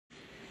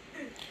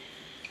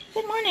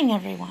Good morning,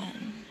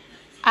 everyone.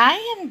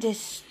 I am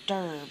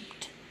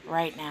disturbed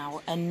right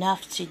now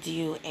enough to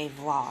do a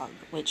vlog,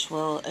 which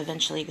will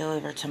eventually go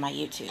over to my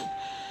YouTube.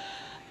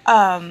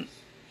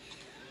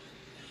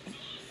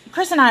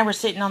 Chris and I were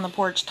sitting on the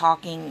porch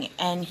talking,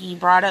 and he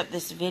brought up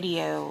this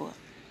video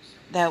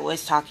that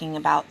was talking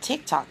about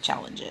TikTok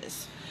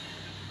challenges.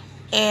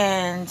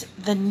 And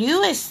the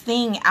newest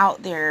thing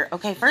out there,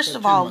 okay, first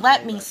of all,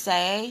 let me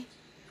say,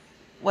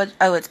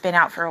 it's been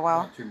out for a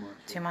while? About 2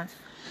 months. 2 months.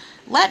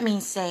 Let me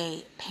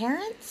say,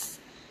 parents,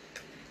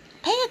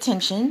 pay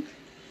attention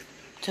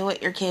to what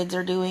your kids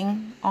are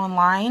doing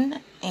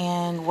online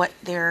and what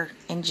they're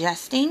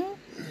ingesting.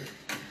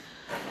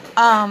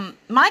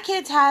 My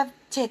kids have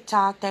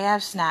TikTok, they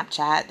have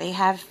Snapchat, they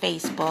have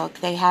Facebook,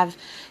 they have,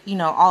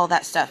 all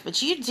that stuff.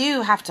 But you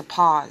do have to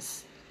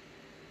pause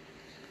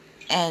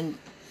and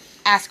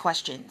ask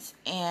questions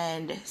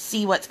and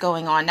see what's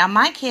going on. Now,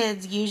 my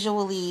kids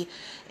usually,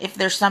 if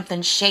there's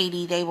something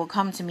shady, they will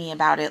come to me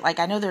about it. Like,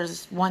 I know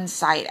there's one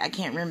site, I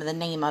can't remember the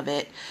name of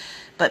it,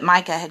 but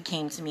Micah had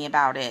came to me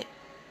about it.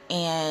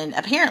 And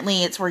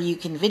apparently it's where you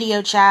can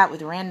video chat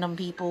with random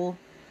people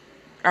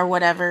or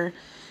whatever.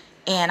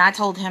 And I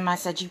told him, I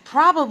said, you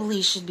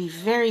probably should be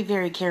very,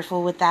 very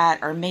careful with that,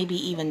 or maybe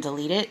even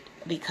delete it,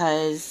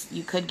 because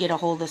you could get a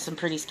hold of some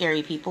pretty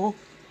scary people.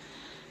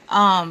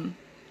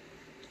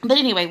 But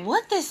anyway,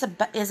 what this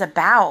is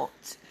about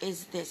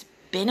is this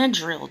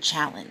Benadryl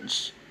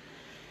challenge.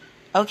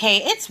 Okay,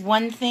 it's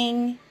one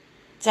thing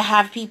to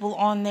have people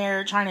on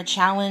there trying to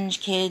challenge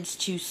kids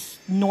to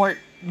snort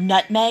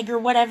nutmeg or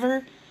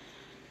whatever.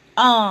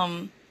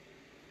 And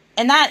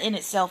that in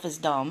itself is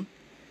dumb.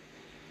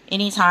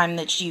 Anytime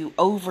that you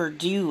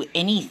overdo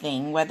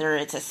anything, whether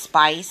it's a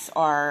spice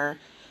or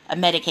a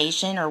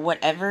medication or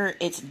whatever,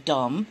 it's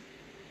dumb.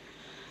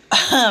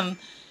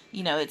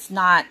 It's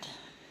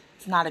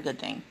not a good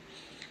thing.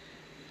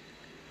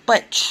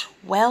 But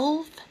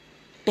 12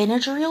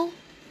 Benadryl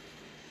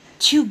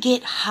to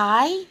get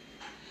high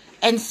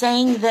and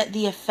saying that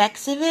the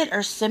effects of it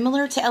are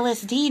similar to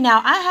LSD.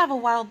 Now, I have a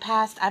wild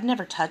past. I've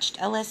never touched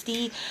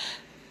LSD,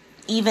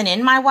 even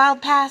in my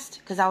wild past,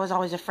 because I was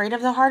always afraid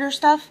of the harder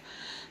stuff.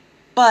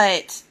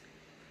 But,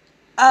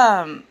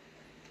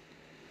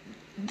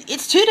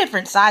 it's two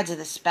different sides of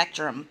the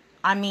spectrum.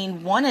 I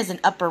mean, one is an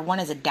upper, one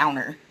is a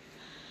downer.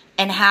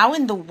 And how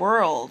in the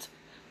world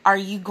are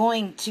you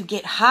going to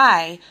get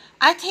high?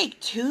 I take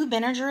 2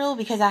 Benadryl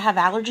because I have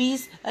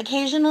allergies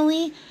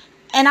occasionally.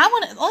 And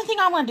the only thing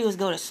I want to do is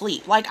go to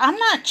sleep. Like, I'm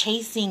not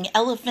chasing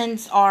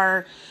elephants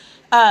or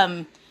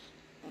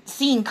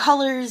seeing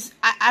colors.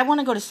 I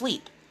want to go to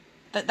sleep.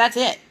 That's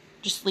it.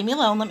 Just leave me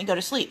alone. Let me go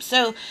to sleep.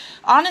 So,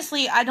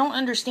 honestly, I don't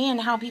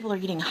understand how people are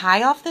getting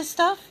high off this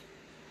stuff.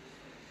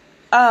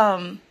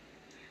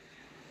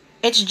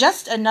 It's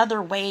just another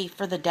way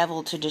for the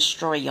devil to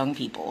destroy young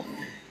people.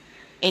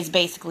 Is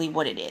basically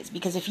what it is.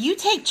 Because if you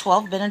take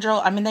 12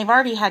 Benadryl, I mean, they've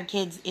already had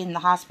kids in the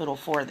hospital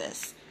for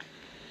this.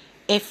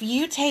 If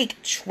you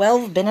take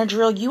 12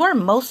 Benadryl, you are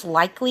most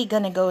likely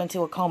going to go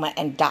into a coma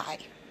and die.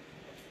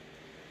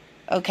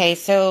 Okay,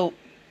 so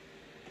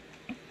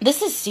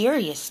this is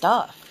serious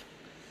stuff.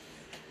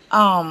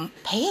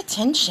 Pay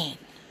attention.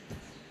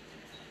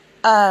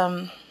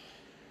 Now,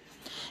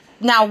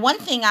 one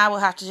thing I will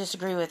have to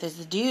disagree with is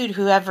the dude,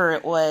 whoever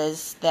it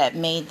was that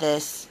made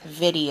this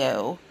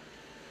video.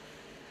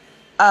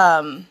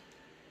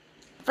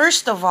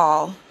 First of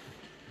all,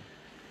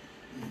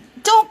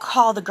 don't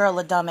call the girl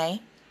a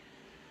dummy.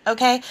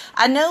 Okay?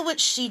 I know what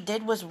she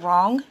did was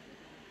wrong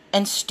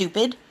and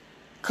stupid.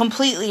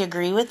 Completely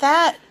agree with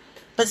that.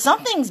 But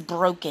something's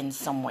broken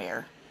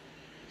somewhere.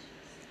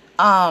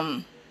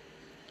 Try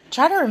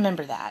to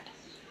remember that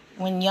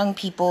when young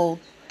people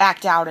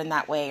act out in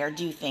that way or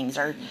do things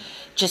or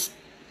just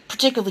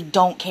particularly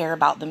don't care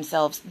about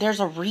themselves. There's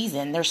a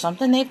reason. There's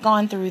something they've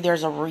gone through.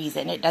 There's a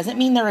reason. It doesn't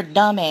mean they're a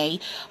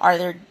dummy or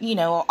they're, an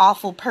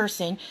awful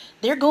person.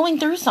 They're going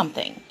through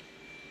something.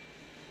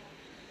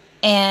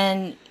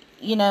 And,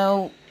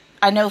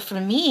 I know for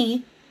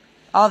me,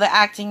 all the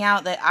acting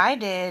out that I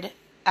did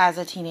as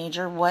a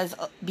teenager was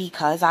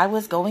because I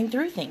was going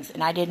through things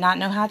and I did not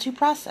know how to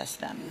process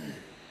them.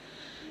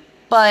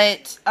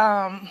 But,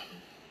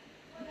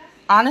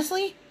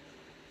 honestly,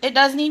 it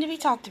does need to be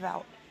talked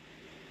about.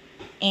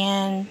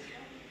 And,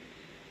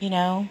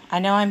 I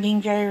know I'm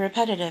being very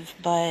repetitive,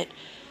 but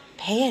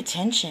pay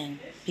attention,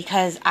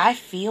 because I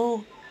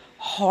feel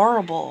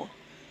horrible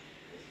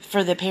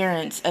for the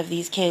parents of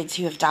these kids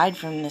who have died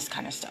from this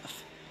kind of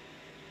stuff.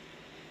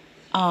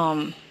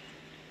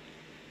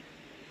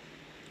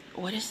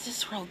 What is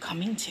this world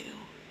coming to?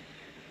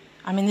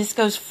 I mean, this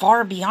goes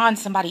far beyond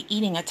somebody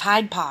eating a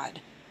Tide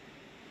Pod.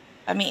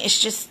 I mean, it's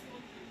just,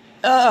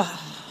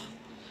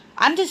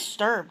 I'm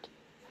disturbed.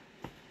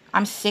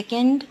 I'm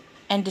sickened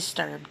and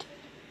disturbed.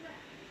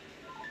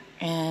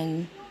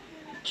 And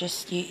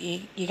just,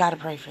 you got to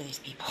pray for these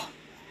people.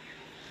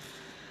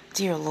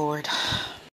 Dear Lord.